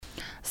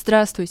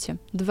Здравствуйте!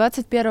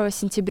 21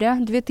 сентября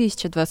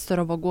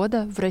 2022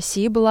 года в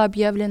России была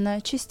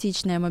объявлена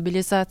частичная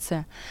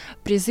мобилизация.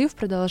 Призыв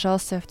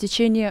продолжался в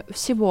течение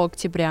всего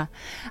октября,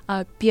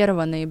 а 1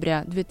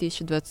 ноября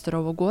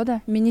 2022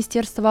 года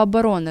Министерство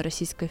обороны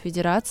Российской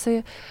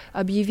Федерации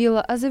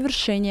объявило о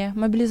завершении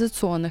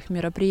мобилизационных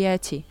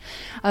мероприятий.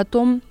 О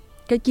том,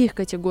 каких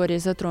категорий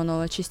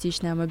затронула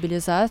частичная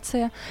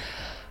мобилизация,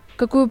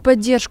 какую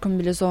поддержку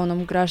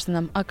мобилизованным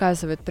гражданам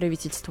оказывает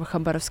правительство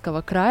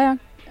Хабаровского края.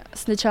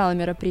 С начала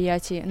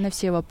мероприятий на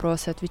все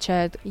вопросы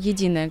отвечает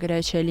единая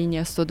горячая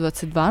линия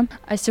 122,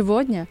 а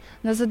сегодня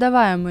на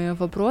задаваемые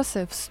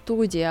вопросы в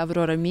студии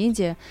АВРОРА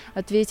МЕДИА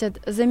ответят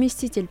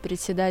заместитель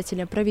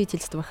председателя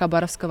Правительства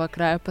Хабаровского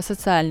края по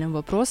социальным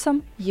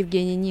вопросам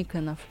Евгений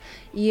Никонов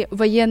и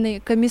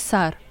военный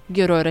комиссар,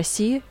 Герой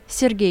России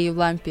Сергей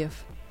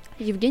Евлампиев.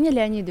 Евгений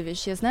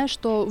Леонидович, я знаю,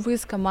 что вы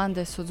с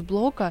командой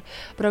соцблока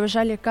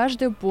провожали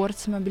каждый борт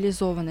с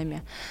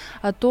мобилизованными.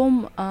 О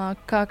том,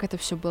 как это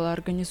все было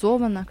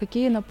организовано,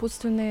 какие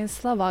напутственные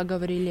слова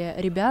говорили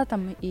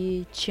ребятам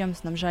и чем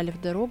снабжали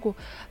в дорогу,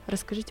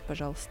 расскажите,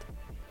 пожалуйста.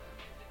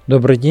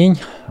 Добрый день.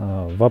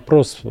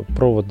 Вопрос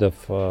проводов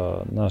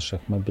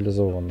наших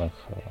мобилизованных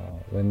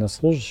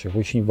военнослужащих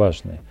очень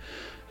важный.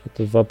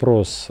 Этот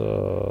вопрос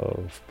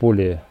в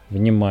поле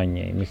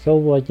внимания Михаила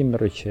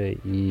Владимировича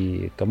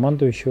и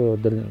командующего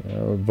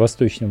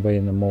Восточным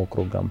военным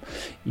округом.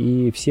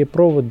 И все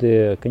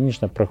проводы,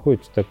 конечно,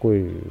 проходят в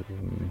такой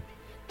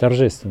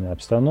торжественной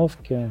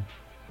обстановке.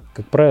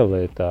 Как правило,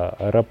 это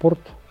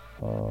аэропорт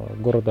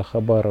города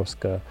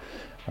Хабаровска.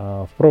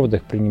 В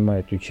проводах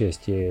принимает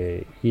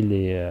участие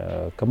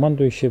или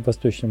командующий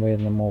Восточным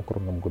военным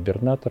округом,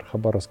 губернатор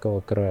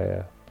Хабаровского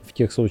края. В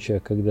тех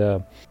случаях,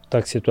 когда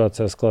так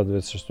ситуация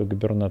складывается, что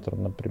губернатор,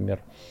 например,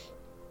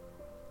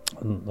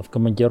 в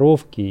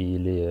командировке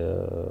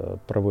или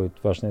проводит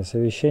важные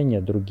совещания,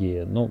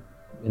 другие,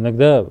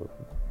 иногда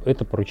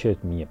это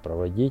поручают мне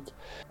проводить.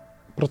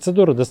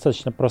 Процедура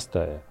достаточно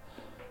простая.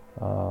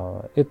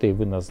 Это и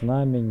вынос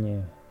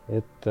знамени,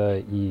 это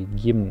и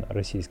гимн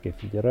Российской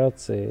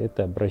Федерации,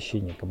 это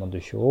обращение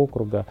командующего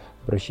округа,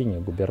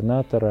 обращение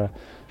губернатора,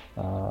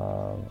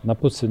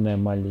 напутственная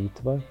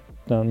молитва.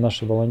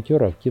 Наши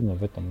волонтеры активно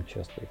в этом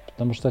участвуют,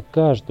 потому что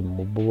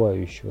каждому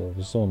убывающему в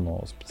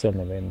зону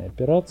специальной военной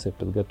операции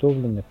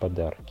подготовлены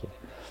подарки.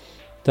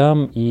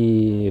 Там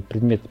и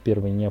предметы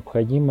первой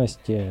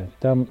необходимости,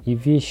 там и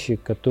вещи,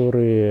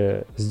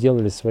 которые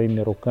сделали своими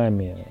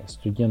руками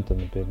студенты,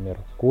 например,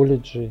 в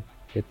колледже.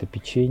 Это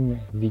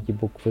печенье в виде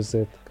буквы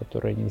Z,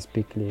 которые они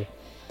испекли.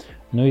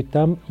 Но и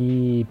там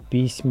и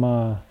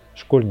письма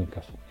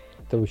школьников.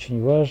 Это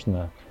очень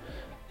важно.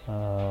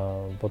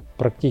 Вот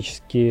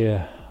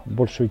практически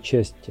большую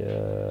часть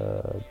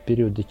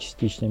периода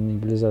частичной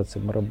мобилизации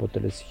мы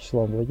работали с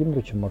Вячеславом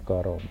Владимировичем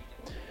Макаровым,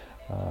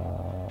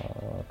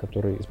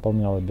 который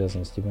исполнял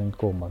обязанности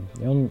военкома.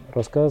 И он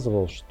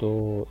рассказывал,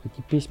 что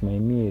эти письма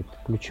имеют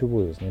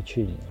ключевое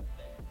значение.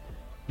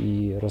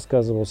 И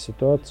рассказывал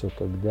ситуацию,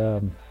 когда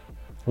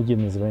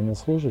один из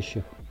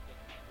военнослужащих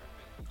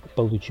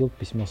получил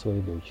письмо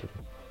своей дочери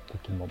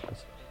таким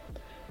образом.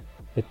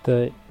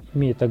 Это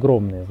имеет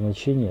огромное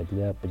значение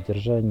для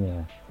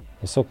поддержания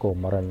высокого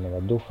морального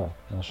духа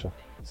наших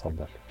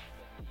солдат.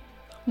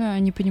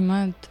 Они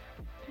понимают,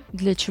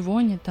 для чего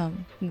они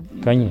там?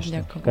 Конечно,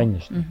 для кого?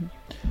 Конечно.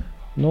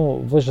 Но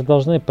вы же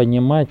должны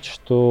понимать,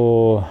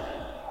 что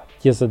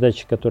те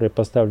задачи, которые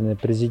поставлены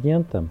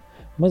президентом,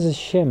 мы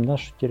защищаем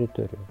нашу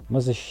территорию. Мы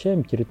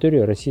защищаем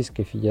территорию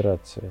Российской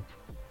Федерации.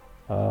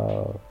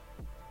 А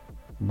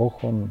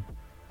Бог, Он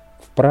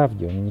в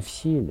правде, Он не в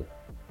силе.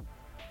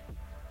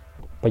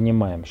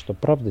 Понимаем, что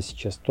правда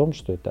сейчас в том,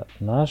 что это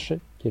наши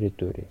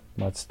территории.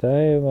 Мы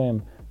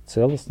отстаиваем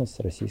целостность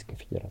Российской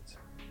Федерации.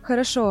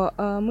 Хорошо,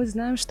 мы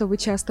знаем, что вы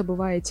часто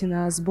бываете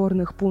на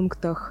сборных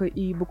пунктах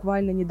и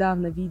буквально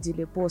недавно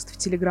видели пост в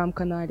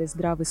телеграм-канале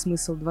 «Здравый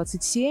смысл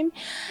 27».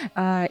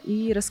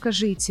 И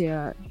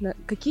расскажите,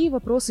 какие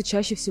вопросы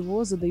чаще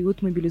всего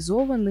задают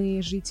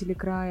мобилизованные жители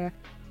края?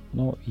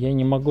 Я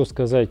не могу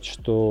сказать,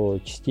 что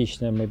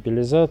частичная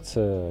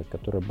мобилизация,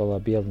 которая была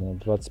объявлена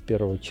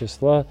 21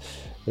 числа,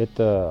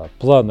 это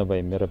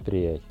плановое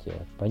мероприятие.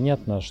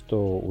 Понятно,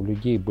 что у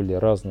людей были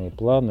разные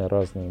планы,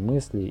 разные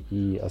мысли,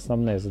 и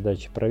основная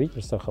задача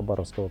правительства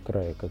Хабаровского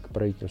края, как и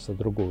правительства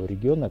другого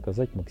региона,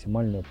 оказать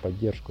максимальную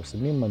поддержку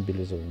самим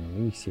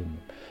мобилизованным и их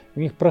семьям.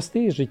 У них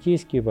простые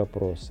житейские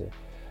вопросы.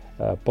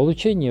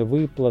 Получение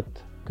выплат,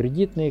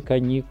 кредитные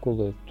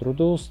каникулы,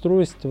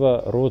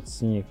 трудоустройство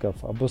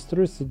родственников,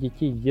 обустройство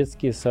детей в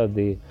детские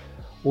сады.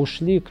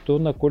 Ушли, кто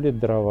наколет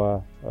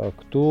дрова,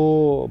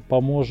 кто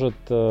поможет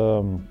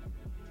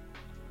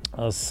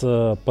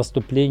с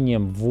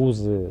поступлением в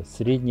вузы,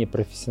 средние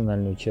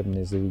профессиональные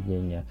учебные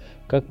заведения,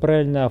 как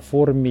правильно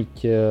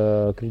оформить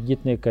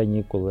кредитные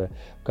каникулы,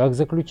 как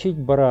заключить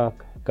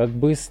брак, как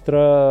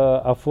быстро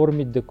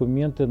оформить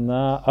документы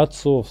на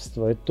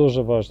отцовство. Это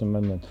тоже важный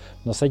момент.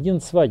 У нас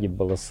 11 свадеб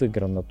было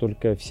сыграно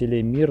только в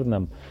селе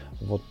Мирном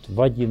вот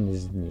в один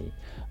из дней.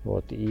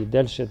 Вот, и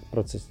дальше этот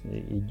процесс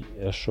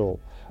шел.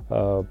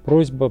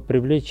 Просьба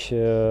привлечь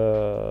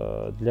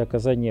для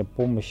оказания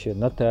помощи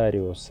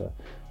нотариуса.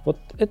 Вот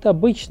это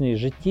обычные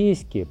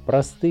житейские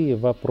простые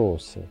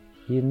вопросы.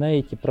 И на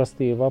эти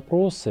простые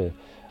вопросы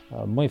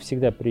мы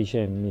всегда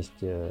приезжаем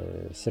вместе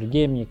с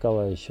Сергеем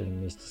Николаевичем,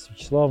 вместе с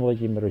Вячеславом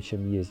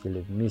Владимировичем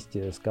ездили,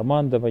 вместе с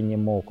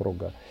командованием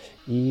округа.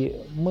 И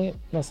мы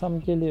на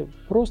самом деле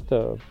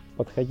просто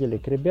подходили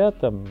к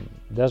ребятам,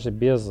 даже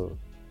без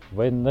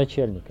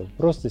военачальников,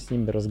 просто с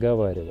ними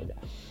разговаривали.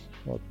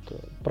 Вот,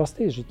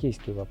 простые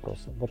житейские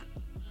вопросы. Вот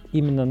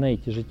именно на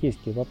эти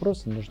житейские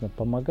вопросы нужно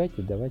помогать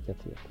и давать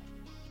ответы.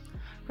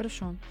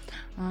 Хорошо.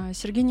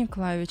 Сергей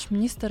Николаевич,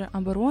 министр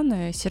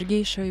обороны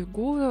Сергей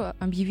Шойгу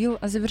объявил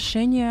о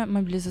завершении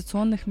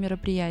мобилизационных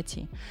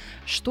мероприятий.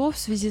 Что в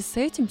связи с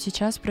этим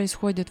сейчас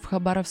происходит в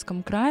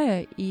Хабаровском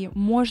крае, и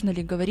можно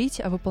ли говорить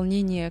о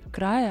выполнении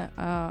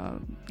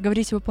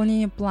говорить о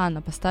выполнении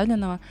плана,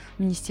 поставленного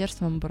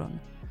Министерством обороны?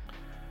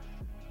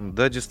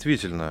 Да,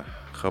 действительно,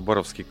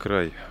 Хабаровский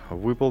край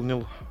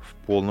выполнил в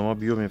полном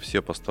объеме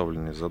все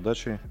поставленные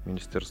задачи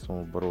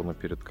Министерством обороны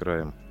перед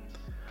краем.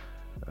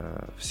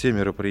 Все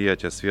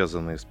мероприятия,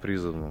 связанные с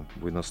призывом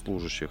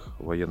военнослужащих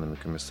военными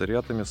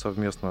комиссариатами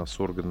совместно с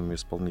органами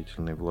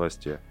исполнительной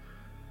власти,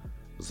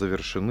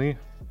 завершены.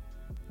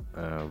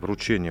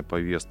 Вручение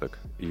повесток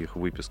и их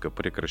выписка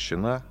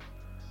прекращена.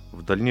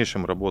 В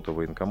дальнейшем работа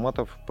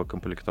военкоматов по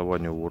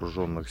комплектованию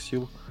вооруженных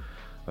сил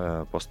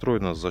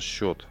построена за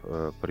счет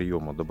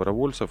приема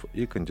добровольцев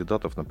и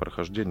кандидатов на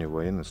прохождение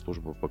военной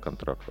службы по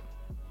контракту.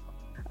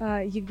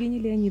 Евгений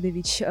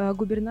Леонидович,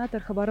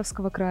 губернатор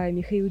Хабаровского края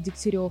Михаил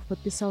Дегтярев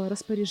подписал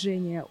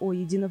распоряжение о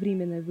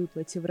единовременной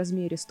выплате в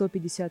размере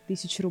 150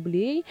 тысяч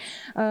рублей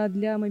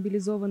для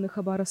мобилизованных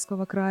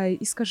Хабаровского края.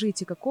 И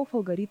скажите, каков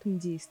алгоритм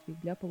действий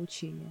для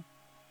получения?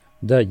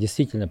 Да,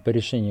 действительно, по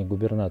решению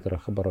губернатора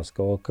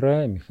Хабаровского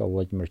края Михаила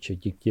Владимировича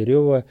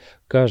Дегтярева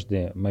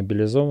каждый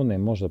мобилизованный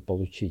может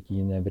получить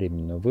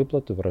единовременную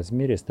выплату в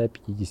размере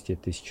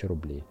 150 тысяч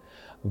рублей.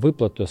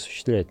 Выплату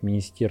осуществляет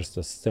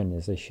Министерство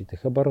социальной защиты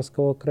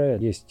Хабаровского края.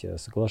 Есть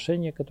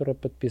соглашение, которое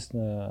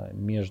подписано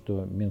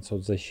между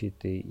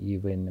Минсоцзащитой и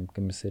военным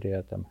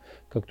комиссариатом.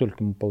 Как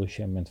только мы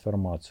получаем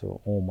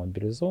информацию о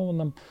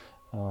мобилизованном,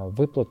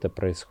 выплата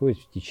происходит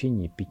в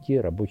течение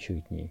 5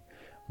 рабочих дней.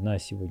 На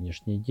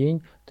сегодняшний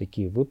день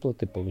такие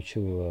выплаты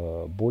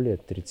получило более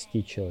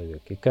 30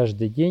 человек. И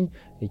каждый день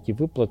эти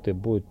выплаты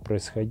будут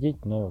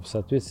происходить, но в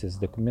соответствии с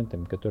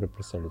документами, которые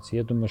представляются.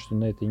 Я думаю, что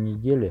на этой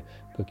неделе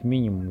как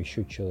минимум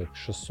еще человек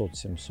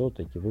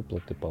 600-700 эти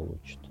выплаты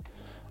получат.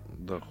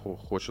 Да,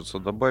 хочется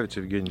добавить,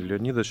 Евгения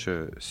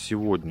Леонидовича,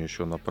 сегодня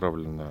еще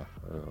направлено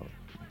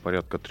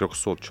порядка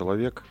 300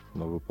 человек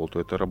на выплату.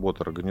 Эта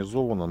работа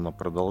организована, она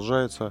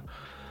продолжается.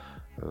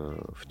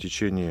 В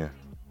течение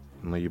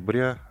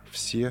ноября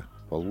все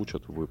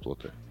получат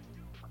выплаты.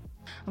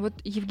 Вот,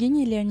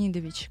 Евгений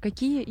Леонидович,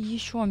 какие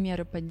еще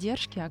меры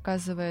поддержки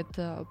оказывает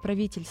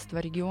правительство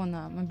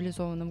региона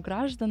мобилизованным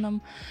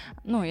гражданам,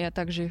 ну и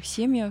также их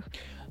семьях?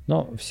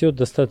 Но все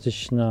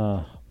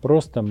достаточно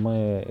просто.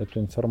 Мы эту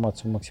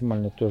информацию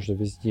максимально тоже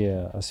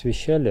везде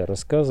освещали,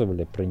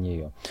 рассказывали про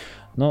нее.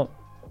 Но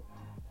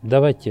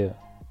давайте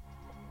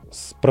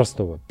с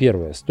простого.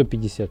 Первое,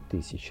 150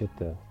 тысяч,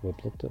 это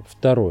выплата.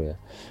 Второе,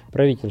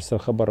 правительство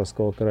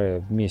Хабаровского края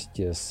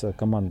вместе с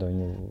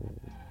командованием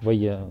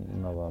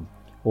военного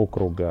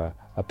округа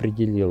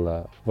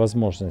определило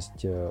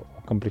возможность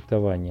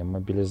укомплектования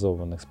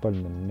мобилизованных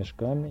спальными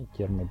мешками,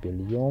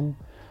 термобельем,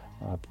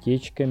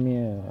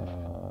 аптечками,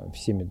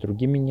 всеми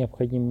другими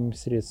необходимыми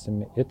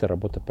средствами. Эта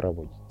работа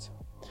проводится.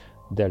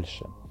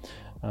 Дальше.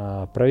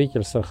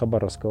 Правительство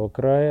Хабаровского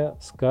края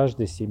с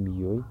каждой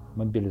семьей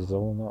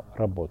мобилизованного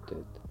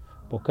работает.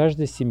 По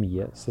каждой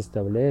семье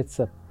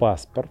составляется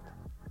паспорт,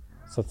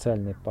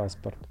 социальный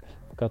паспорт,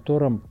 в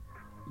котором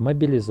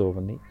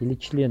мобилизованный или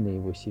члены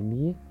его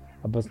семьи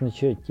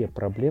обозначают те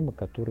проблемы,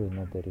 которые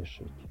надо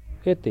решить.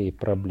 Это и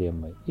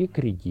проблемы и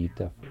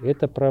кредитов,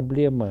 это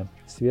проблемы,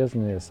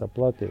 связанные с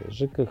оплатой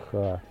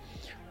ЖКХ,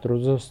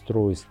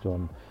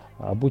 трудоустройством,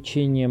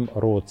 обучением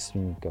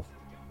родственников.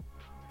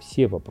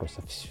 Все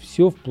вопросы,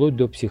 все вплоть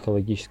до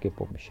психологической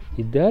помощи.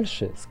 И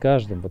дальше с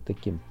каждым вот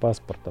таким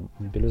паспортом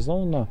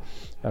мобилизованного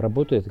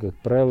работает, как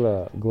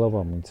правило,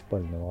 глава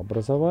муниципального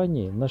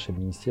образования и наше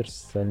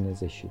Министерство социальной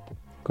защиты.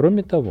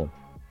 Кроме того,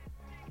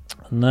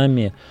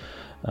 нами,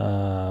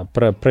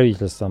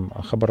 правительством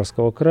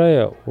Хабаровского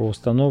края,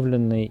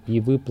 установлены и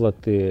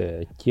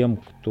выплаты тем,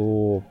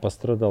 кто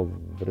пострадал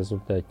в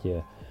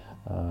результате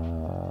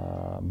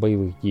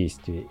боевых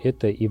действий.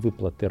 Это и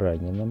выплаты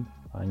раненым.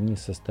 Они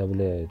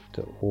составляют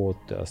от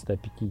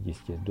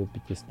 150 до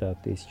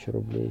 500 тысяч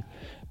рублей.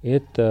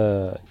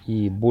 Это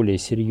и более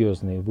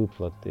серьезные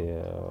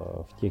выплаты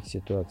в тех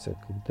ситуациях,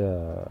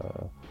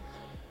 когда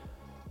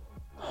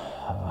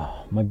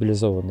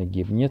мобилизованный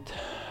гибнет.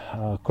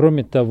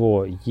 Кроме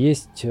того,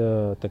 есть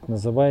так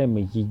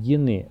называемый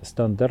единый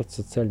стандарт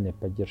социальной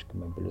поддержки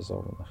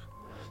мобилизованных.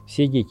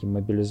 Все дети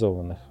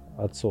мобилизованных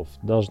отцов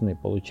должны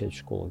получать в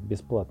школах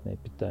бесплатное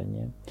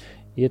питание.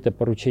 И это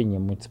поручение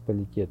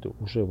муниципалитеты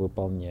уже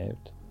выполняют.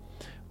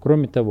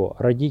 Кроме того,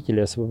 родители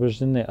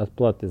освобождены от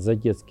платы за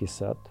детский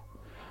сад.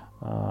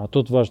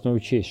 Тут важно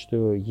учесть,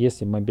 что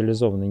если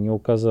мобилизованный не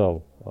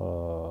указал,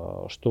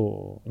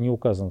 что не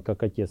указан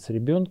как отец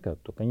ребенка,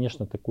 то,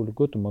 конечно, такую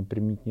льготу мы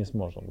применить не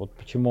сможем. Вот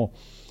почему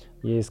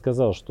я и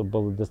сказал, что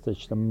было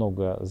достаточно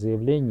много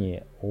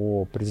заявлений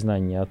о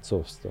признании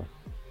отцовства.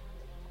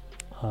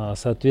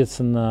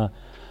 Соответственно,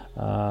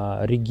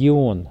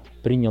 регион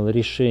принял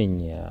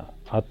решение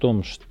о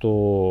том,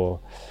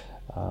 что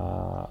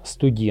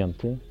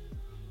студенты,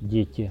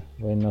 дети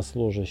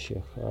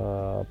военнослужащих,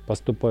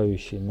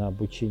 поступающие на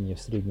обучение в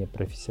средние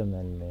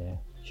профессиональные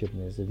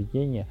учебные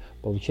заведения,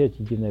 получают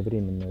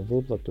единовременную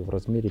выплату в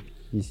размере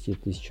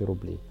 50 тысяч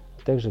рублей,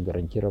 а также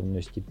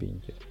гарантированную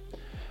стипендию.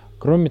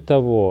 Кроме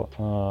того,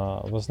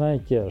 вы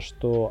знаете,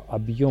 что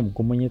объем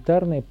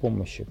гуманитарной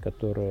помощи,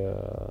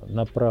 которая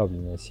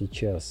направлена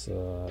сейчас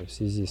в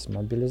связи с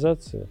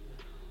мобилизацией,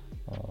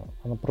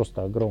 она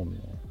просто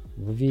огромная.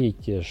 Вы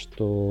видите,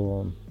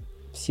 что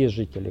все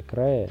жители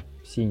края,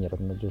 все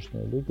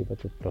неравнодушные люди в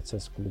этот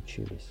процесс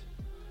включились.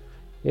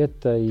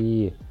 Это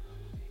и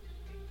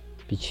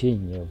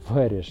печенье,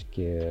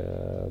 варежки,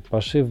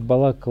 пошив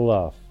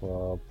балаклав,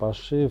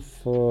 пошив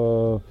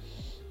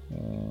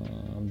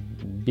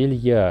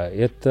белья.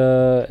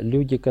 Это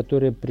люди,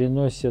 которые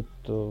приносят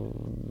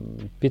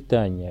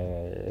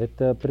питание.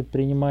 Это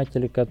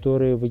предприниматели,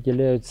 которые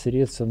выделяют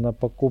средства на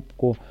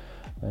покупку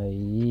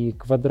и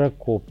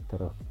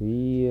квадрокоптеров,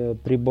 и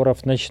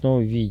приборов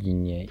ночного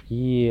видения,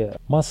 и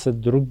масса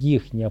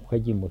других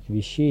необходимых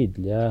вещей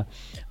для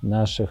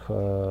наших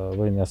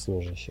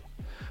военнослужащих.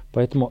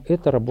 Поэтому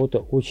эта работа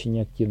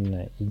очень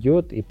активно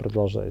идет и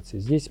продолжается.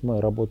 Здесь мы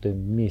работаем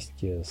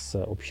вместе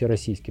с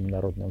Общероссийским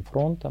народным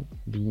фронтом,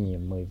 объединение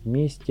мы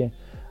вместе,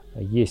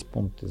 есть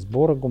пункты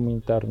сбора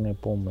гуманитарной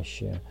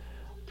помощи.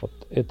 Вот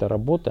эта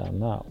работа,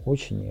 она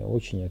очень и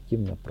очень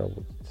активно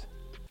проводится.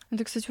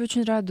 Это, кстати,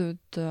 очень радует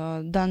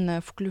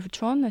данная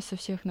включенность со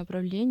всех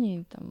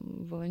направлений,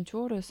 там,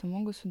 волонтеры,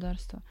 само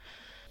государство.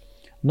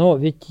 Но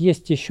ведь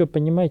есть еще,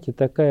 понимаете,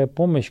 такая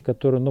помощь,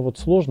 которую, ну вот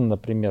сложно,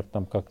 например,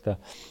 там как-то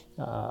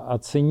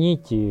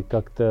оценить и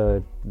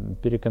как-то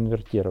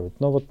переконвертировать.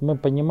 Но вот мы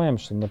понимаем,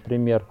 что,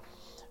 например,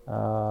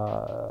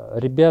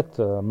 ребят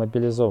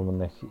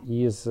мобилизованных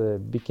из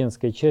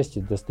Бикинской части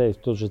доставить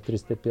в тот же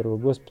 301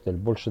 госпиталь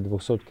больше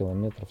 200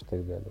 километров и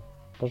так далее.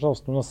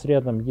 Пожалуйста, у нас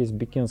рядом есть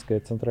Бикинская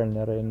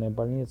центральная районная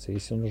больница.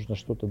 Если нужно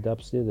что-то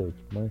дообследовать,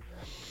 мы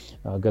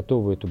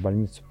готовы эту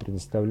больницу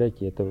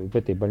предоставлять, и в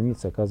этой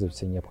больнице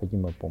оказывается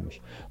необходимая помощь.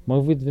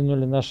 Мы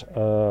выдвинули наш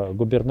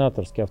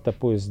губернаторский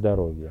автопоезд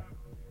здоровья.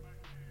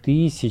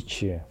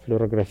 1000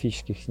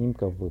 флюорографических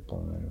снимков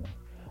выполнено.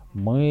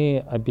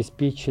 Мы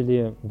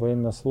обеспечили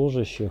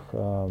военнослужащих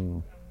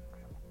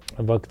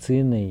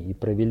вакциной и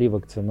провели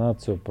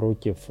вакцинацию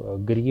против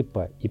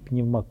гриппа и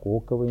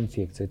пневмококковой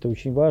инфекции. Это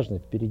очень важно.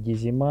 Впереди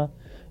зима.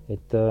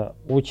 Это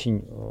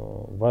очень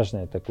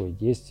важное такое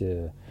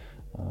действие.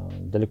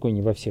 Далеко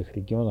не во всех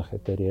регионах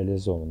это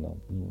реализовано,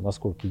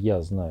 насколько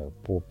я знаю,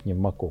 по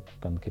пневмококку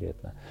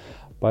конкретно.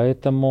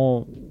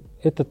 Поэтому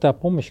это та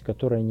помощь,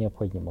 которая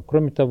необходима.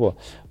 Кроме того,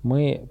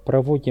 мы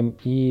проводим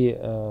и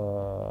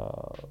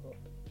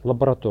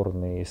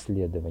лабораторные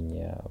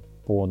исследования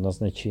по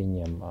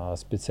назначениям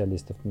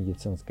специалистов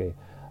медицинской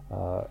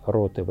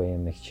роты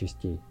военных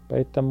частей.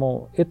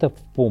 Поэтому это в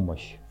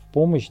помощь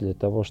для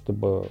того,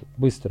 чтобы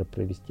быстро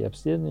провести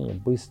обследование,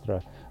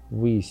 быстро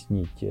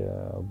выяснить,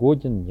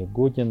 годен,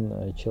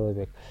 негоден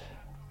человек.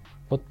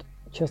 Вот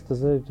часто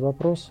задают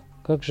вопрос,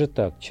 как же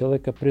так?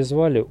 Человека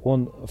призвали,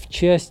 он в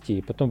части,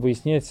 и потом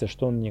выясняется,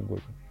 что он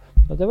негоден.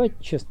 Но давайте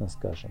честно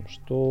скажем,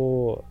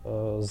 что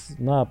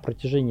на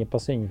протяжении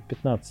последних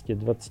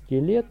 15-20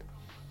 лет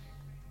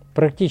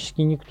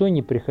практически никто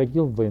не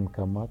приходил в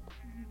военкомат,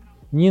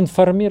 не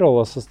информировал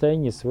о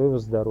состоянии своего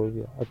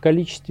здоровья, о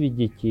количестве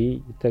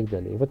детей и так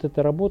далее. И вот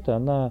эта работа,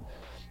 она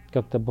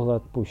как-то была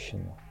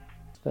отпущена.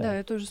 Да,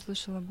 я тоже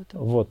слышала об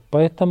этом. Вот,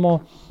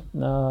 поэтому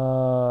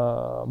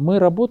мы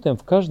работаем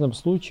в каждом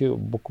случае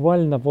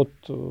буквально вот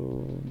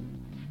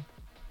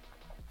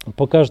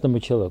по каждому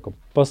человеку.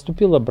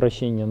 Поступило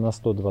обращение на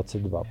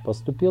 122,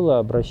 поступило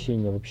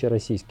обращение в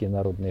Общероссийский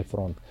народный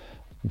фронт,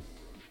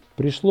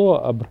 пришло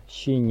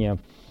обращение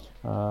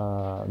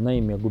на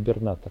имя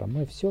губернатора,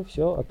 мы все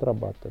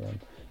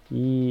отрабатываем.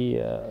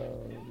 И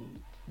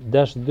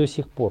даже до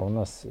сих пор у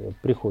нас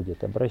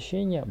приходят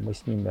обращения, мы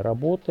с ними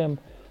работаем,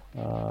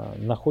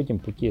 находим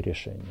пути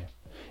решения.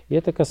 И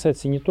это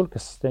касается не только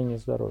состояния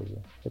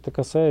здоровья, это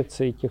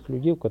касается и тех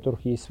людей, у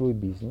которых есть свой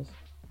бизнес,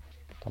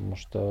 потому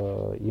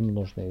что им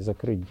нужно и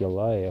закрыть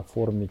дела, и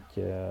оформить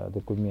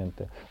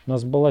документы. У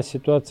нас была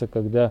ситуация,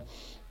 когда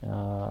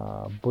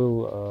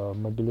был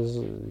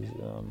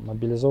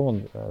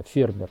мобилизован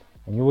фермер,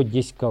 у него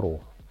 10 коров.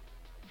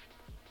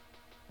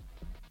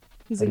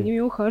 За ними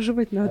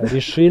ухаживать надо.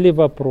 Решили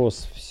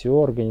вопрос,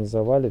 все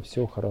организовали,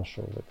 все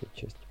хорошо в этой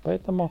части.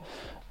 Поэтому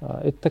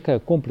это такая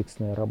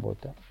комплексная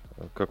работа.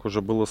 как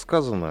уже было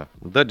сказано,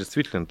 да,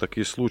 действительно,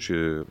 такие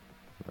случаи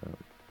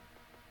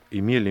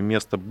имели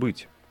место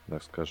быть,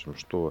 так скажем,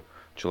 что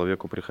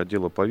человеку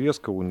приходила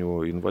повестка, у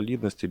него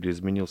инвалидность или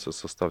изменился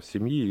состав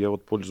семьи. Я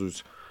вот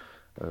пользуюсь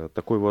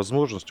такой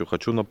возможностью,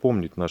 хочу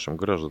напомнить нашим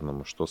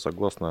гражданам, что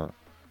согласно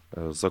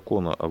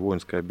закону о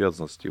воинской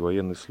обязанности и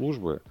военной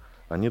службы,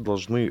 они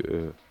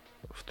должны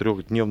в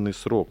 3-дневный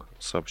срок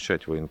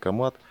сообщать в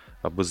военкомат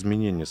об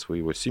изменении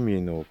своего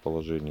семейного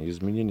положения,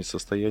 изменении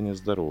состояния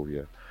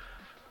здоровья,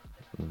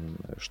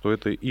 что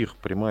это их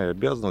прямая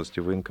обязанность,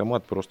 и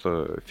военкомат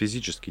просто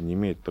физически не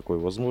имеет такой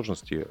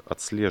возможности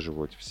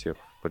отслеживать всех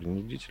в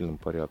принудительном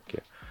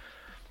порядке.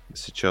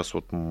 Сейчас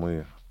вот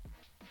мы,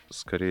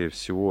 скорее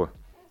всего,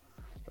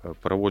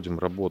 проводим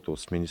работу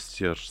с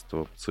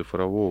Министерством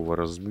цифрового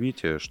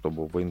развития,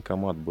 чтобы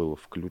военкомат был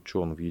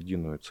включен в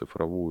единую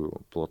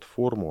цифровую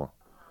платформу,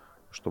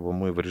 чтобы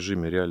мы в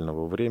режиме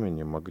реального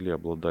времени могли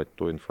обладать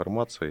той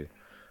информацией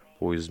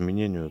по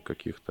изменению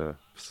каких-то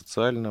в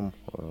социальном,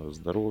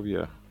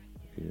 здоровье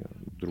и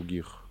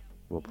других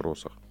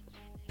вопросах.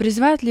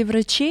 Призывают ли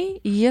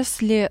врачей?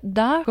 Если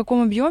да, в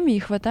каком объеме и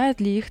хватает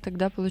ли их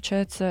тогда,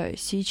 получается,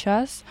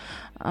 сейчас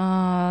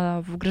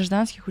в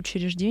гражданских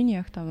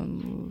учреждениях?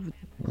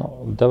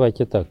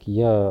 Давайте так,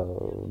 я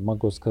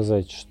могу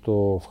сказать,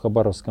 что в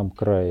Хабаровском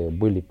крае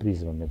были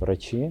призваны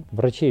врачи.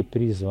 Врачей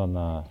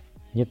призвано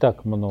не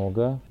так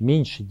много,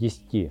 меньше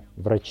 10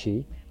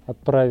 врачей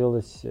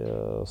отправилось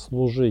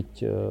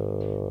служить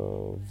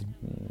в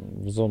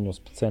зону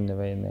специальной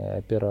военной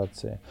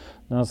операции.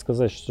 Надо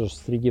сказать, что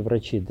среди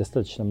врачей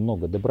достаточно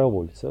много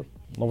добровольцев.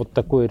 Но вот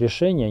такое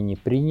решение они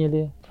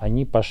приняли,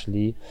 они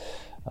пошли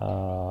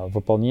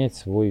выполнять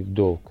свой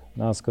долг.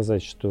 Надо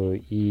сказать, что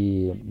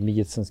и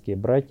медицинские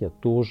братья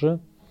тоже,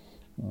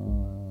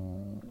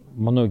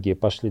 многие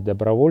пошли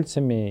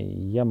добровольцами.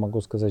 Я могу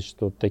сказать,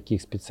 что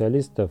таких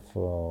специалистов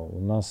у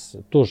нас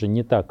тоже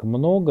не так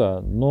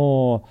много,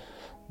 но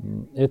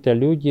это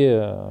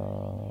люди,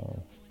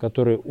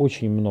 которые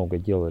очень много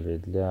делали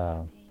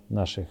для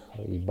наших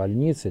и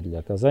больниц, и для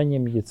оказания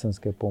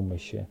медицинской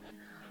помощи.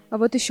 А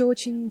вот еще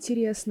очень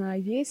интересно,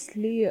 есть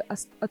ли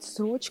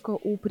отсрочка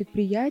у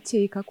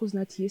предприятия и как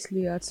узнать, есть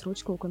ли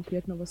отсрочка у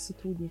конкретного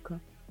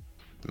сотрудника?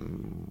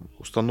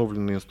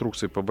 Установленные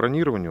инструкции по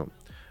бронированию,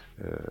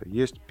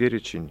 есть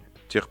перечень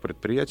тех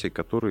предприятий,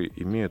 которые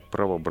имеют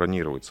право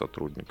бронировать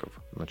сотрудников.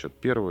 Значит,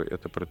 первое –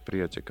 это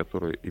предприятия,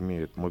 которые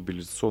имеют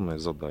мобилизационное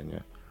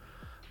задание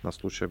на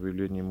случай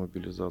объявления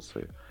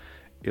мобилизации.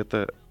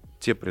 Это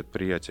те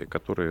предприятия,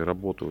 которые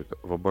работают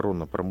в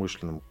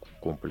оборонно-промышленном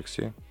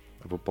комплексе,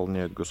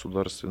 выполняют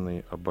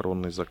государственный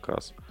оборонный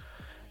заказ.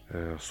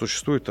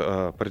 Существует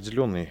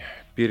определенный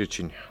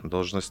перечень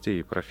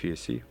должностей и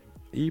профессий,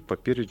 и по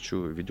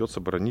перечню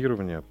ведется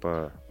бронирование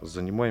по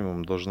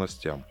занимаемым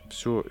должностям.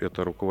 Все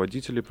это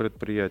руководители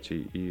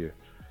предприятий и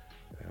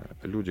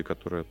люди,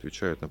 которые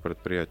отвечают на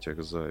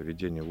предприятиях за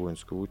ведение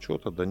воинского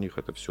учета. До них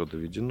это все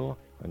доведено,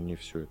 они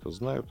все это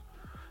знают,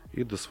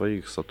 и до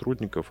своих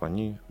сотрудников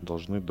они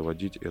должны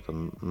доводить это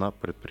на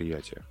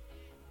предприятиях.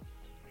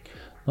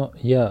 Но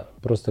я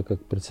просто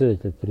как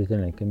председатель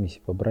территориальной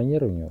комиссии по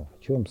бронированию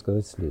хочу вам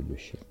сказать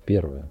следующее.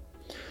 Первое.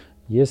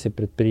 Если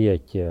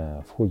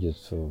предприятие входит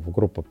в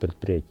группу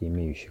предприятий,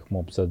 имеющих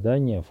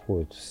МОБ-задания,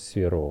 входит в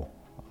сферу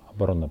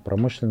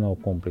оборонно-промышленного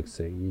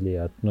комплекса или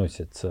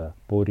относится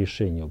по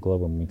решению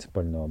главы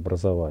муниципального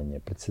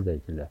образования,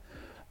 председателя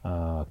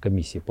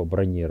комиссии по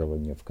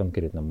бронированию в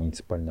конкретном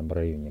муниципальном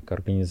районе к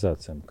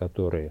организациям,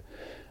 которые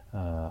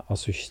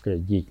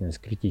осуществляют деятельность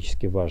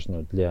критически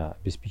важную для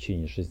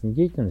обеспечения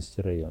жизнедеятельности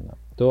района,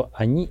 то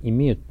они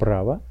имеют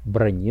право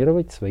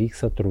бронировать своих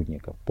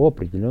сотрудников по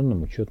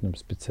определенным учетным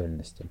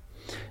специальностям.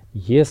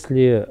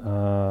 Если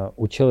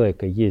у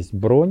человека есть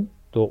бронь,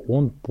 то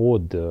он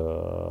под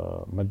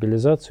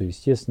мобилизацию,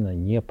 естественно,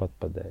 не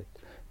подпадает.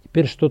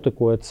 Теперь, что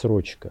такое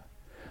отсрочка?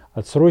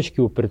 Отсрочки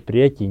у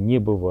предприятий не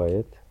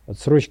бывает.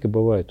 Отсрочка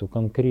бывает у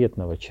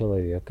конкретного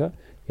человека,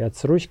 и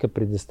отсрочка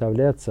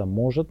предоставляться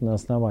может на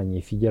основании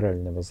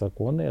федерального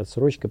закона, и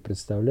отсрочка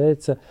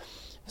представляется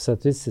в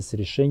соответствии с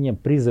решением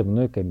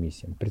призывной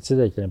комиссии.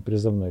 Председателем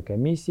призывной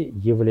комиссии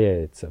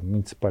является в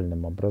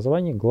муниципальном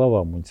образовании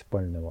глава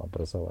муниципального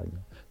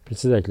образования.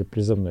 Председатель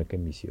призывной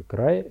комиссии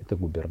края – это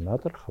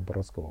губернатор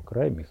Хабаровского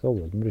края Михаил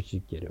Владимирович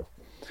Дегтярев.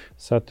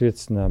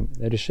 Соответственно,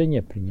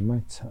 решение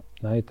принимается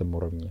на этом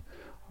уровне.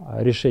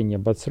 Решение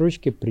об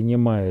отсрочке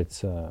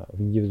принимается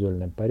в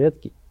индивидуальном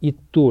порядке и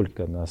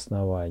только на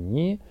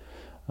основании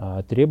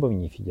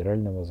требований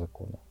федерального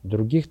закона.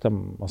 Других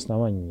там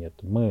оснований нет.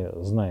 Мы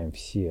знаем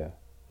все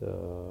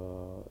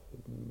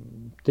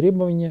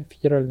требования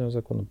федерального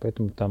закона,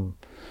 поэтому там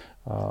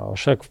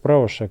шаг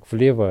вправо, шаг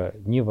влево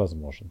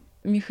невозможен.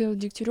 Михаил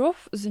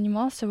Дегтярев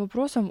занимался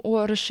вопросом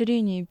о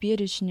расширении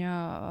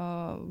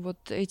перечня вот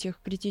этих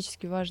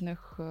критически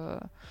важных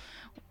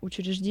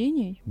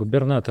учреждений.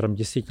 Губернатором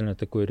действительно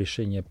такое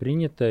решение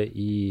принято,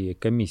 и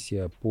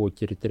комиссия по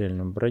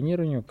территориальному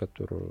бронированию,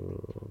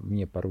 которую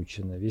мне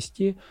поручено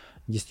вести,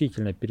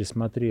 действительно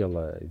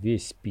пересмотрела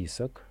весь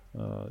список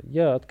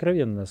Я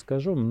откровенно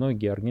скажу,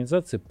 многие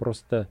организации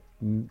просто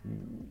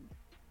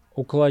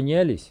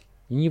уклонялись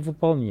и не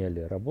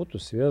выполняли работу,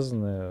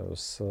 связанную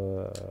с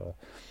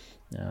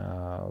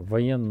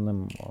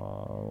военной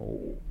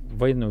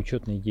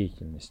учетной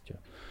деятельностью.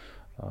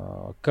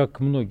 Как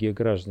многие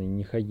граждане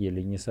не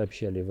ходили, не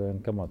сообщали в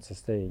военкомат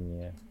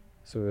состояние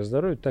своего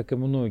здоровья, так и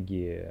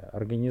многие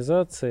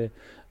организации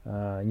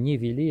не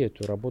вели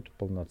эту работу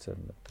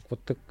полноценно.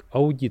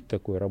 Аудит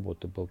такой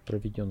работы был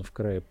проведен в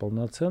крае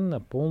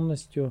полноценно,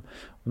 полностью.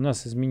 У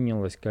нас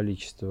изменилось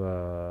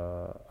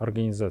количество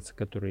организаций,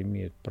 которые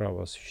имеют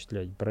право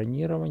осуществлять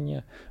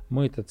бронирование.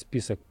 Мы этот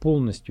список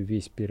полностью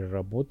весь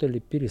переработали,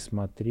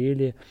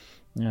 пересмотрели.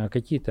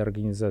 Какие-то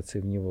организации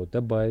в него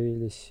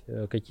добавились,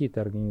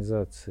 какие-то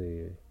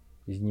организации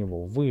из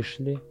него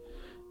вышли.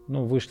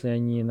 Вышли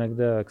они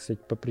иногда, кстати,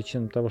 по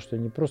причинам того, что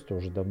они просто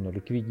уже давно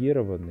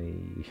ликвидированы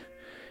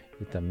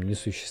и там не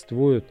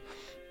существуют.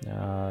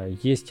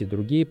 Есть и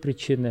другие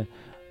причины,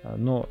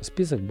 но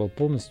список был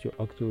полностью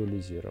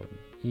актуализирован.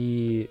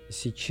 И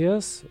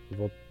сейчас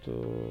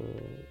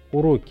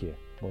уроки,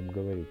 будем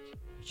говорить,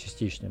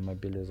 частичной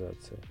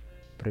мобилизации,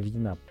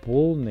 проведена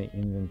полная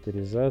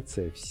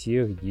инвентаризация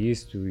всех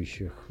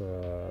действующих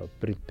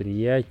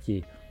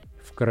предприятий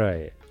в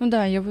крае.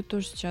 Я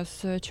тоже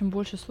сейчас, чем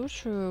больше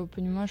слушаю,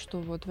 понимаю, что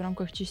в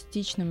рамках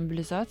частичной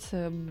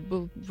мобилизации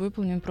был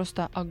выполнен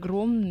просто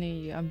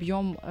огромный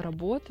объем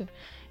работы,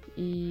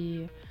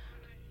 и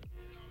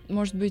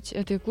может быть,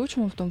 это и к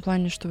лучшему в том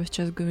плане, что вы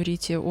сейчас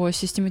говорите о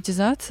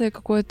систематизации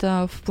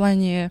какой-то в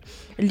плане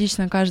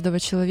лично каждого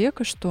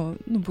человека, что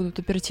будут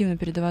оперативно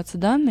передаваться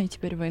данные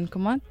теперь в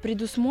военкомат.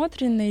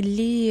 Предусмотрены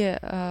ли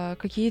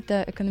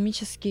какие-то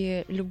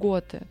экономические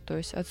льготы, то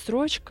есть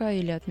отсрочка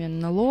или отмена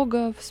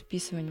налогов,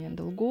 списывание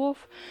долгов?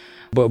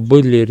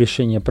 Были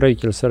решения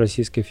правительства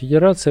Российской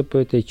Федерации по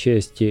этой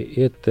части.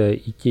 Это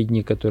и те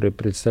дни, которые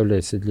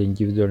представляются для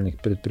индивидуальных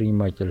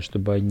предпринимателей,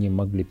 чтобы они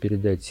могли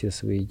передать все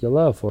свои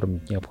дела,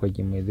 оформить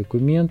необходимые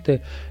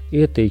документы.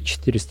 Это и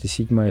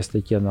 407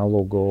 статья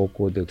Налогового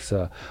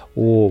кодекса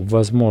о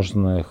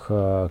возможных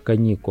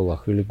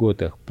каникулах и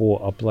льготах по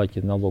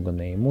оплате налога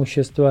на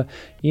имущество.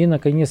 И,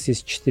 наконец,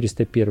 есть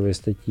 401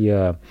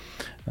 статья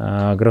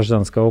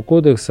Гражданского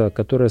кодекса,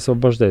 которая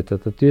освобождает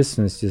от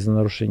ответственности за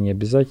нарушение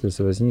обязательств,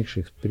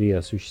 возникших при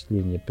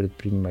осуществлении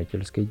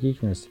предпринимательской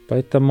деятельности.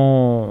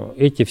 Поэтому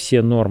эти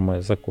все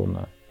нормы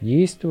закона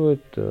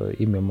действуют,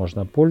 ими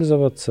можно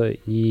пользоваться,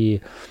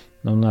 и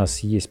у нас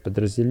есть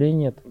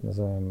подразделение, так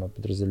называемое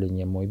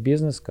подразделение «Мой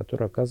бизнес»,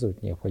 которое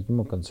оказывает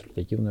необходимую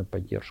консультативную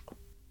поддержку.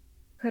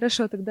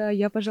 Хорошо, тогда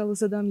я, пожалуй,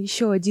 задам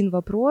еще один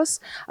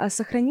вопрос. А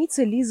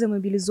сохранится ли за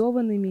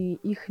мобилизованными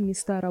их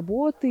места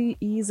работы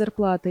и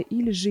зарплата,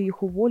 или же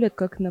их уволят,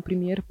 как,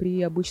 например, при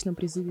обычном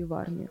призыве в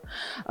армию?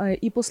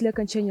 И после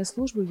окончания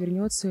службы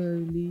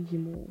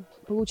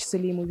получится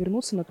ли ему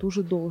вернуться на ту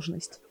же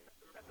должность?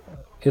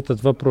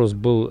 Этот вопрос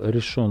был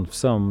решен в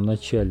самом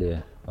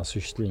начале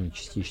осуществления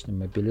частичной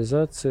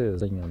мобилизации.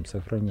 За ним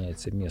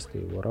сохраняется место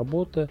его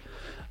работы.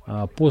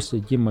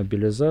 После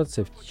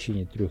демобилизации в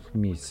течение 3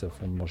 месяцев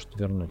он может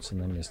вернуться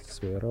на место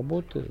своей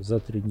работы. За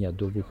 3 дня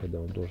до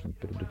выхода он должен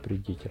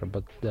предупредить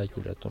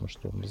работодателя о том,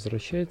 что он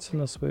возвращается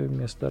на свое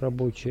место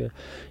рабочее,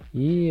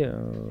 и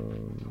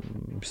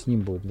с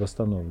ним будет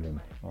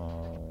восстановлен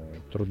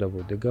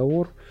трудовой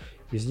договор.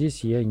 И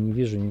здесь я не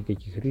вижу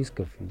никаких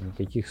рисков и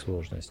никаких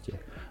сложностей.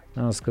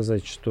 Надо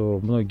сказать, что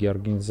многие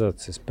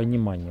организации с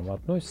пониманием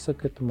относятся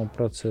к этому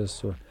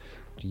процессу.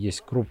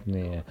 Есть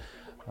крупные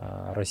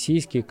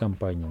российские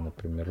компании,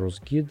 например,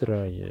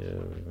 Росгидро,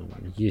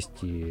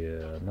 есть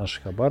и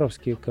наши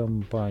хабаровские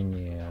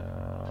компании,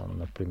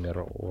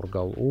 например,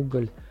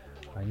 Ургалуголь.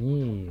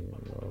 Они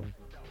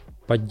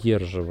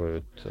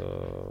поддерживают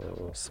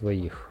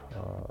своих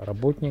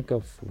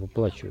работников,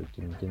 выплачивают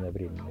им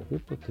единовременные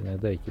выплаты.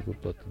 Иногда эти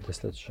выплаты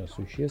достаточно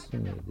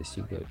существенные,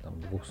 достигают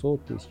 200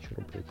 тысяч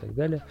рублей и так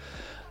далее.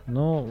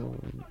 Но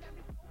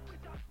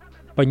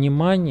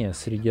понимание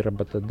среди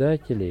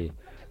работодателей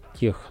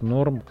тех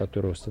норм,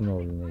 которые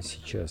установлены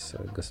сейчас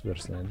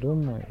Государственной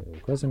Думой и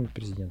указами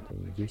президента,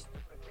 есть.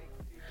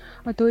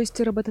 То есть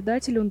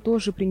работодатель, он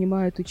тоже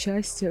принимает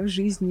участие в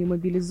жизни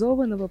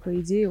мобилизованного, по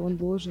идее, он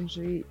должен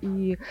же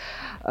и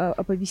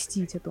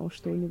оповестить о том,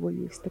 что у него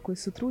есть такой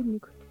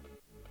сотрудник.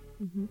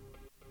 Угу.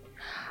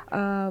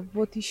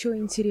 Вот еще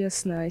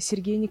интересно,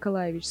 Сергей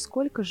Николаевич,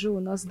 сколько же у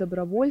нас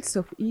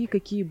добровольцев и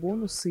какие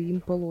бонусы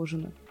им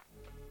положены?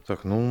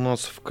 У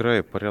нас в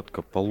крае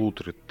порядка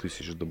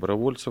 1500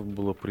 добровольцев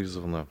было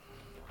призвано.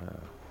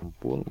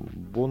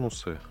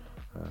 Бонусы.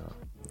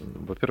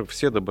 Во-первых,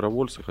 все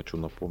добровольцы, хочу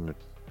напомнить,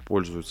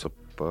 пользуются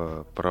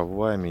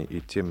правами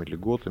и теми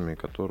льготами,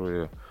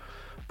 которые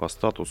по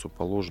статусу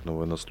положены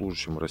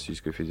военнослужащим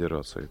Российской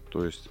Федерации.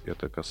 То есть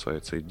это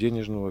касается и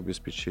денежного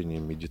обеспечения,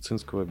 и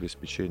медицинского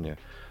обеспечения,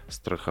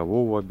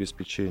 страхового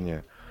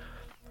обеспечения.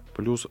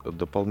 Плюс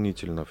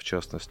дополнительно, в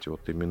частности,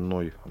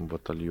 именной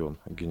батальон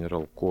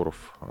генерал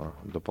Корф,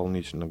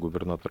 дополнительно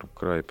губернатором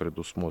края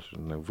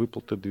предусмотрены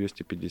выплаты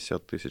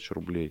 250 тысяч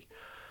рублей.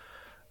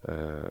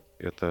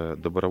 Это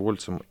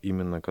добровольцам,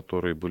 именно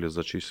которые были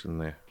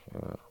зачислены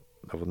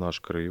в наш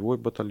краевой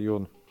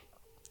батальон.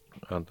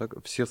 А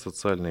так, все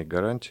социальные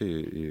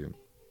гарантии и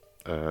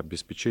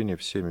обеспечение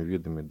всеми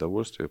видами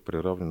довольствия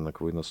приравнено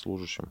к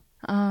военнослужащим.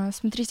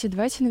 Смотрите,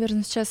 давайте,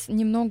 наверное, сейчас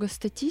немного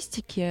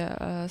статистики.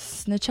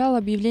 С начала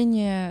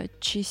объявления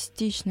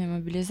частичной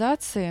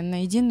мобилизации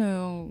на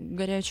единую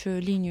горячую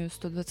линию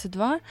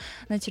 122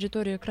 на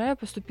территории края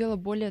поступило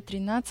более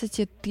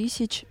 13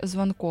 тысяч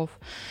звонков,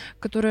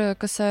 которые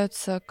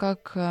касаются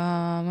как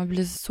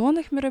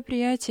мобилизационных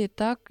мероприятий,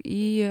 так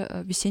и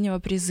весеннего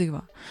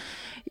призыва.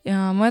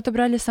 Мы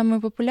отобрали самые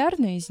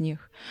популярные из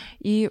них.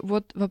 И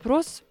вот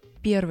вопрос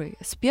первый.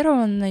 С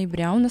 1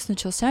 ноября у нас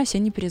начался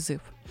осенний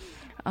призыв.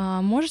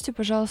 Можете,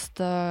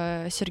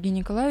 пожалуйста, Сергей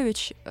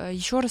Николаевич,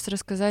 еще раз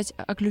рассказать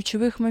о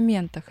ключевых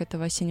моментах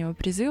этого осеннего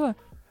призыва?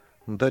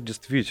 Да,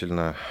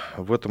 действительно,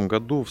 в этом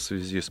году в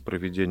связи с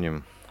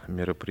проведением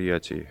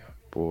мероприятий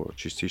по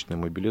частичной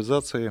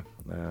мобилизации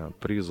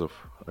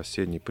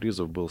осенний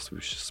призыв был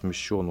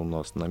смещен у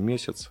нас на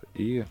месяц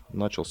и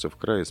начался в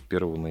крае с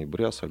 1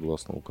 ноября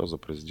согласно указа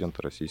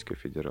президента Российской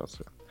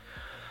Федерации.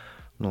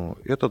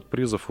 Этот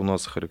призыв у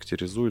нас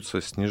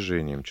характеризуется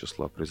снижением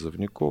числа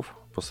призывников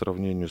по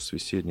сравнению с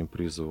весенним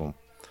призывом.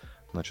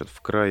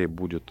 В крае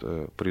будет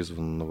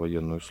призвано на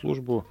военную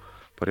службу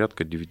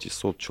порядка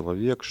 900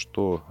 человек,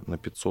 что на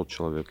 500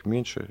 человек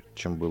меньше,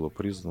 чем было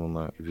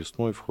призвано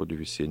весной в ходе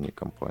весенней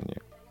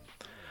кампании.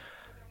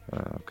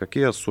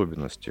 Какие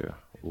особенности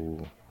у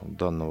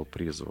данного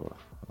призыва?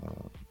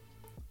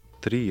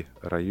 3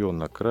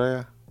 района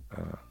края,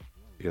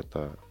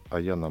 это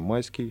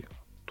Аяно-Майский,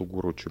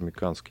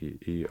 Тугуро-Чумиканский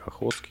и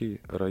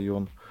Охотский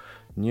район,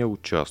 не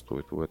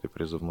участвуют в этой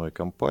призывной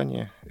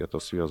кампании. Это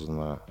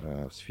связано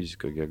с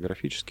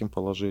физико-географическим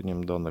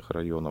положением данных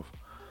районов.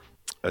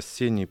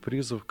 Осенний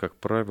призыв, как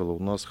правило, у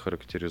нас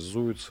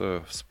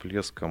характеризуется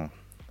всплеском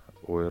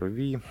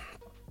ОРВИ.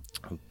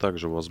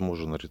 Также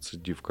возможен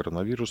рецидив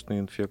коронавирусной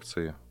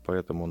инфекции,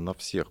 поэтому на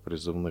всех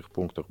призывных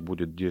пунктах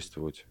будет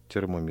действовать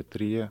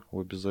термометрия в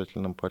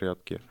обязательном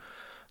порядке,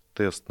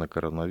 тест на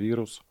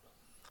коронавирус.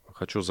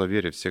 Хочу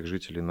заверить всех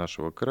жителей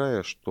нашего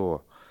края,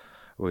 что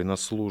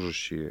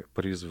военнослужащие,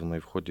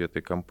 призванные в ходе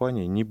этой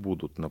кампании, не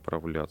будут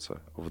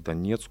направляться в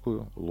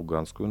Донецкую,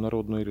 Луганскую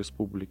народные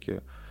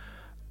республики,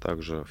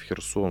 также в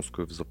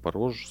Херсонскую, в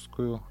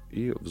Запорожскую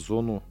и в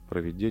зону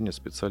проведения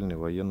специальной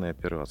военной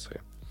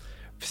операции.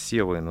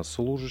 Все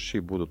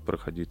военнослужащие будут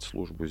проходить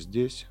службу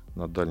здесь,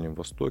 на Дальнем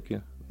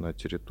Востоке, на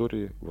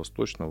территории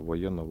Восточного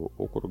военного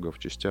округа в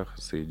частях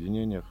и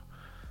соединениях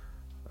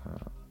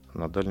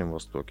на Дальнем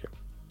Востоке.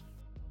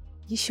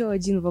 Еще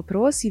один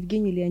вопрос.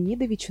 Евгений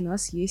Леонидович, у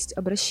нас есть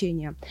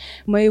обращение.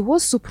 Моего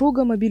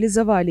супруга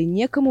мобилизовали,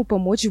 некому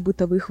помочь в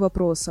бытовых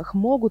вопросах.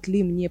 Могут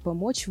ли мне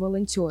помочь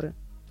волонтеры?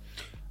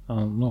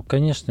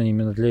 Конечно,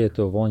 именно для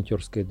этого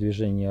волонтерское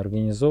движение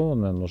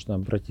организовано. Нужно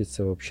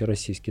обратиться в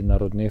Общероссийский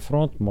народный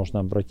фронт, можно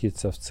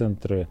обратиться в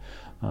центры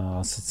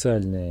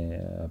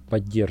социальной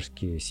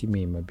поддержки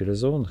семей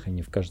мобилизованных.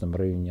 Они в каждом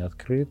районе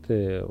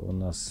открыты у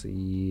нас.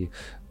 И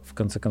в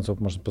конце концов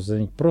можно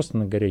позвонить просто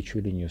на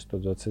горячую линию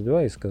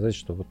 122 и сказать,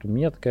 что вот у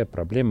меня такая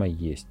проблема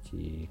есть.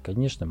 И,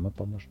 конечно, мы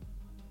поможем.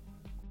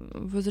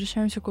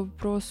 Возвращаемся к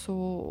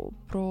вопросу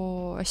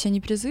про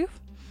осенний призыв.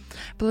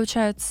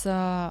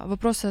 Получается,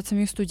 вопросы от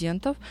самих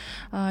студентов.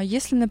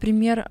 Если,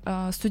 например,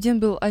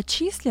 студент был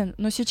отчислен,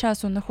 но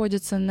сейчас он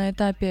находится на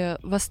этапе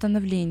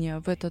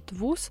восстановления в этот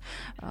вуз,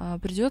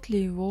 придет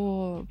ли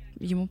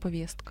ему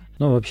повестка?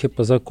 Вообще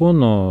по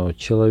закону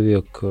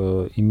человек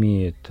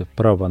имеет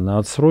право на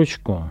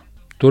отсрочку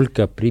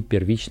только при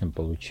первичном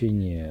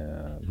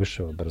получении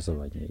высшего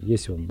образования.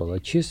 Если он был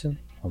отчислен,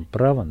 он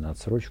право на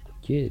отсрочку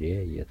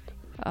теряет.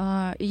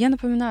 Я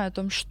напоминаю о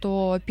том,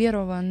 что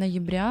 1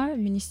 ноября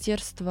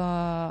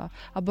Министерство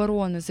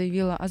обороны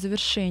заявило о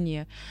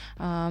завершении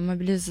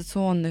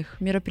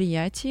мобилизационных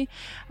мероприятий.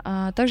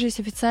 Также есть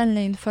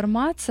официальная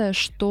информация,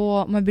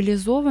 что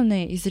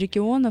мобилизованные из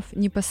регионов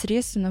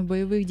непосредственно в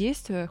боевых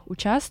действиях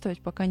участвовать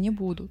пока не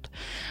будут.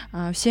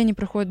 Все они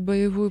проходят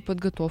боевую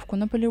подготовку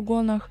на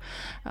полигонах.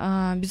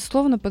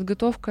 Безусловно,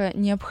 подготовка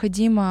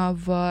необходима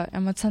в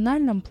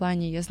эмоциональном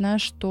плане. Я знаю,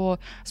 что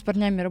с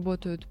парнями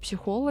работают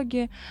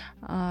психологи.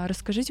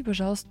 Расскажите,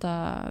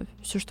 пожалуйста,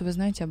 все, что вы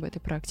знаете об этой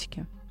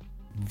практике.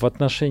 В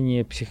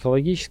отношении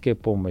психологической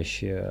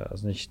помощи,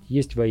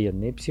 есть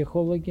военные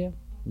психологи,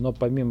 но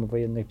помимо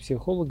военных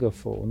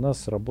психологов у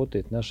нас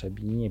работает наше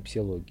объединение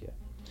 «Психология».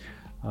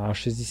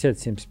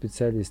 67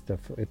 специалистов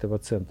этого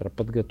центра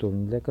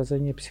подготовлены для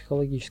оказания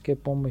психологической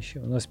помощи.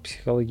 У нас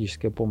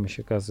психологическая помощь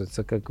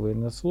оказывается как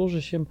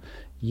военнослужащим.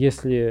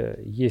 Если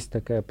есть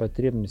такая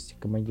потребность,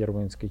 командир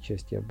воинской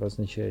части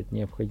обозначает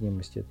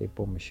необходимость этой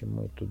помощи,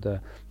 мы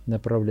туда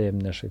направляем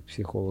наших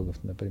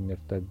психологов. Например,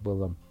 так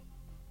было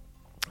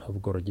в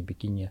городе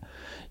Пекине.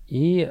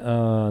 И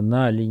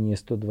на линии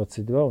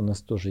 122 у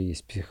нас тоже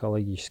есть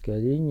психологическая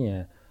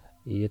линия.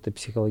 И эта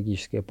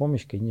психологическая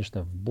помощь,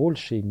 конечно, в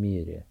большей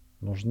мере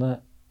нужна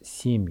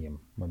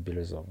семьям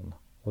мобилизованных.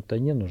 Вот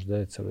они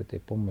нуждаются в этой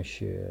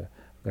помощи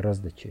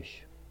гораздо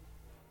чаще.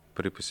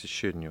 при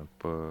посещении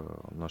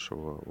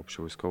нашего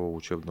общевойскового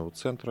учебного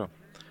центра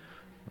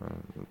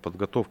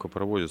подготовка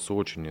проводится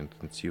очень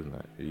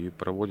интенсивно и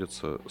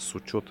проводится с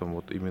учетом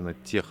вот именно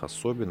тех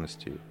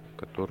особенностей,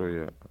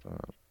 которые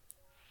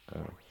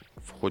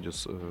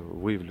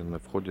выявлены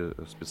в ходе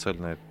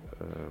специальной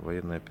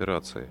военной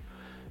операции.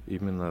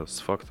 Именно с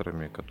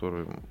факторами,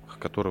 к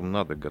которым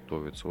надо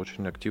готовиться.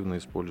 Очень активно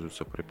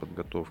используются при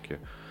подготовке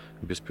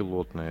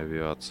беспилотная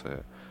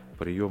авиация,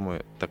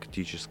 приемы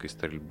тактической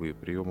стрельбы,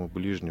 приемы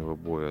ближнего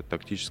боя,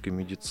 тактической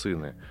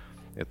медицины.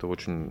 Это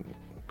очень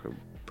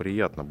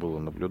приятно было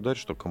наблюдать,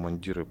 что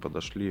командиры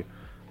подошли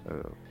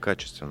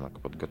качественно к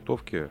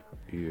подготовке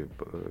и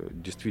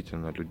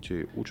действительно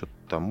людей учат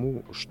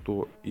тому,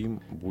 что им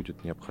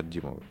будет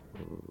необходимо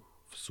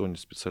в зоне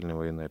специальной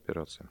военной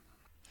операции.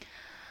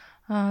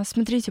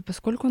 Смотрите,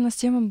 поскольку у нас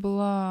тема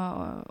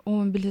была о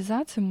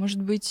мобилизации,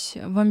 может быть,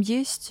 вам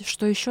есть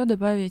что еще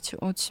добавить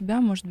от себя?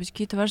 Может быть,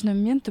 какие-то важные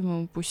моменты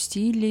мы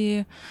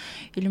упустили?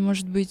 Или,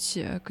 может быть,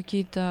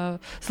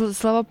 какие-то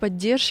слова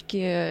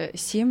поддержки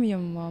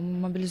семьям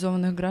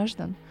мобилизованных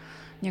граждан?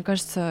 Мне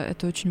кажется,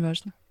 это очень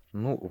важно.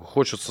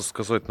 Хочется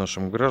сказать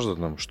нашим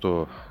гражданам,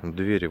 что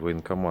двери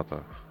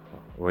военкомата,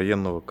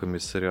 военного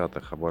комиссариата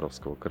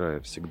Хабаровского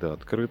края всегда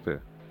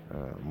открыты.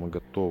 Мы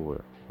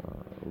готовы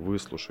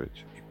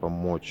выслушать и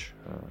помочь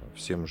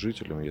всем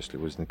жителям, если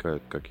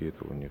возникают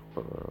какие-то у них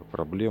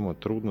проблемы,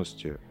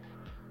 трудности.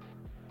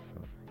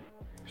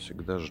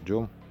 Всегда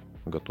ждем,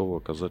 готовы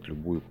оказать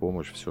любую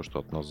помощь, все, что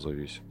от нас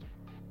зависит.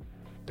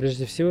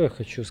 Прежде всего я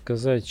хочу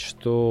сказать,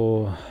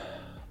 что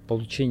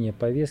получение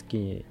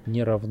повестки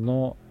не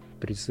равно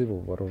призыву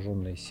в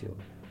вооруженные силы.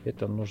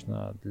 Это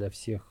нужно для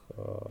всех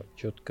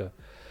четко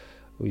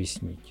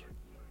уяснить.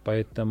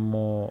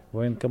 Поэтому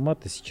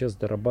военкоматы сейчас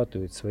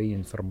дорабатывают свои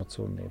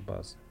информационные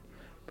базы.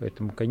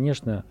 Поэтому,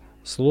 конечно,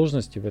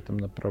 сложности в этом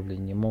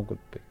направлении могут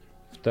быть.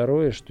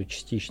 Второе, что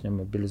частичная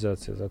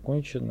мобилизация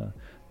закончена,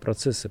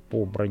 процессы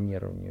по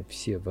бронированию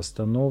все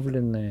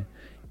восстановлены,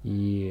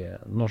 и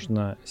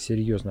нужно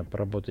серьезно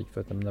поработать в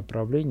этом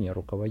направлении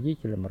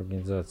руководителям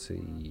организации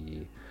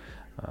и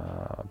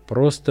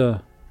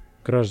просто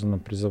гражданам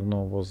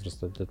призывного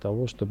возраста для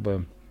того,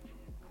 чтобы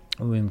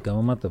у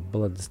военкоматов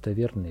была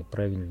достоверная и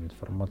правильная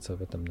информация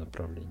в этом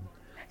направлении.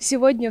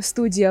 Сегодня в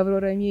студии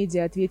 «АВРОРА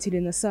МЕДИА» ответили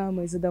на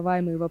самые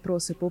задаваемые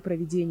вопросы по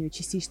проведению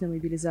частичной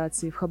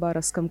мобилизации в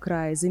Хабаровском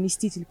крае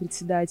заместитель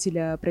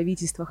председателя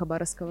правительства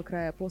Хабаровского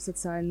края по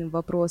социальным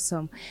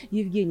вопросам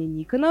Евгений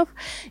Никонов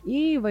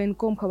и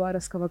военком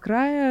Хабаровского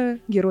края,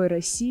 герой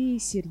России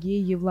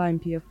Сергей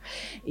Евлампиев.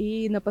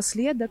 И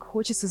напоследок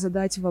хочется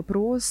задать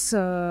вопрос,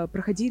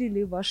 проходили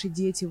ли ваши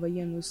дети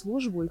военную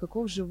службу и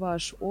каков же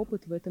ваш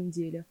опыт в этом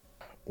деле?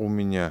 У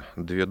меня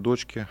 2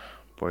 дочки.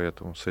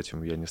 Поэтому с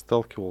этим я не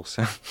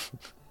сталкивался.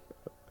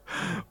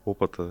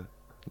 Опыта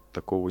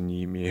такого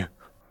не имею.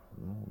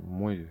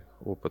 Мой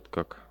опыт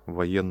как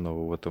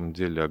военного в этом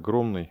деле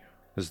огромный.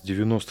 С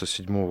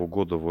 97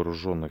 года в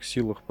вооруженных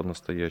силах по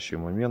настоящий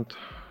момент.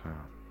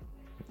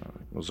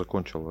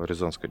 Закончил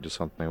Рязанское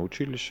десантное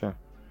училище.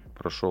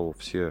 Прошел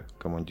все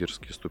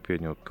командирские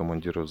ступени от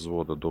командира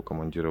взвода до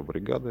командира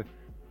бригады.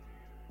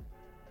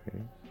 И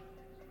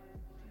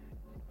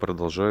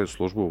продолжаю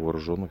службу в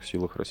вооруженных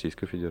силах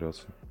Российской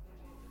Федерации.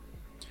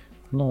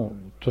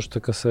 То, что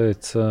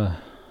касается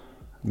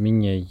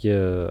меня,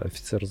 я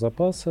офицер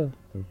запаса,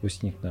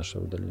 выпускник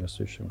нашего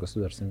Дальневосточного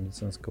государственного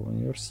медицинского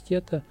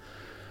университета.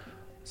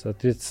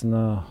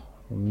 Соответственно,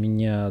 у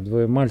меня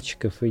 2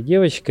 мальчиков и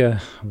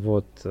девочка.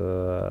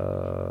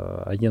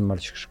 Один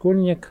мальчик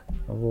школьник,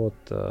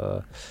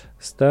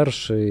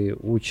 старший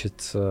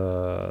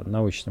учится в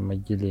научном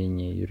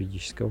отделении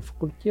юридического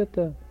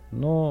факультета,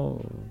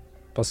 но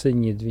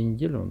последние 2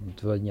 недели, он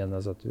 2 дня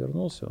назад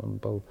вернулся, он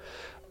был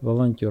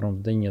волонтером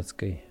в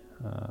Донецкой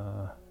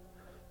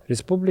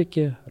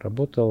республике,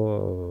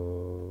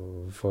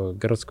 работал в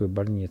городской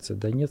больнице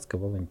Донецка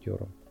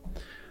волонтером.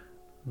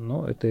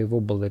 Но это его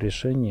было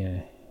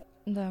решение.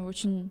 Да,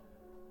 очень,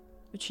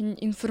 очень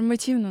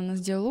информативно у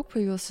нас диалог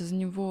появился, за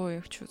него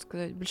я хочу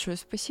сказать большое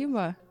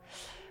спасибо.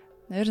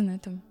 Наверное, на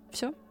этом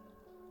все.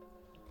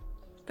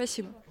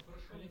 Спасибо.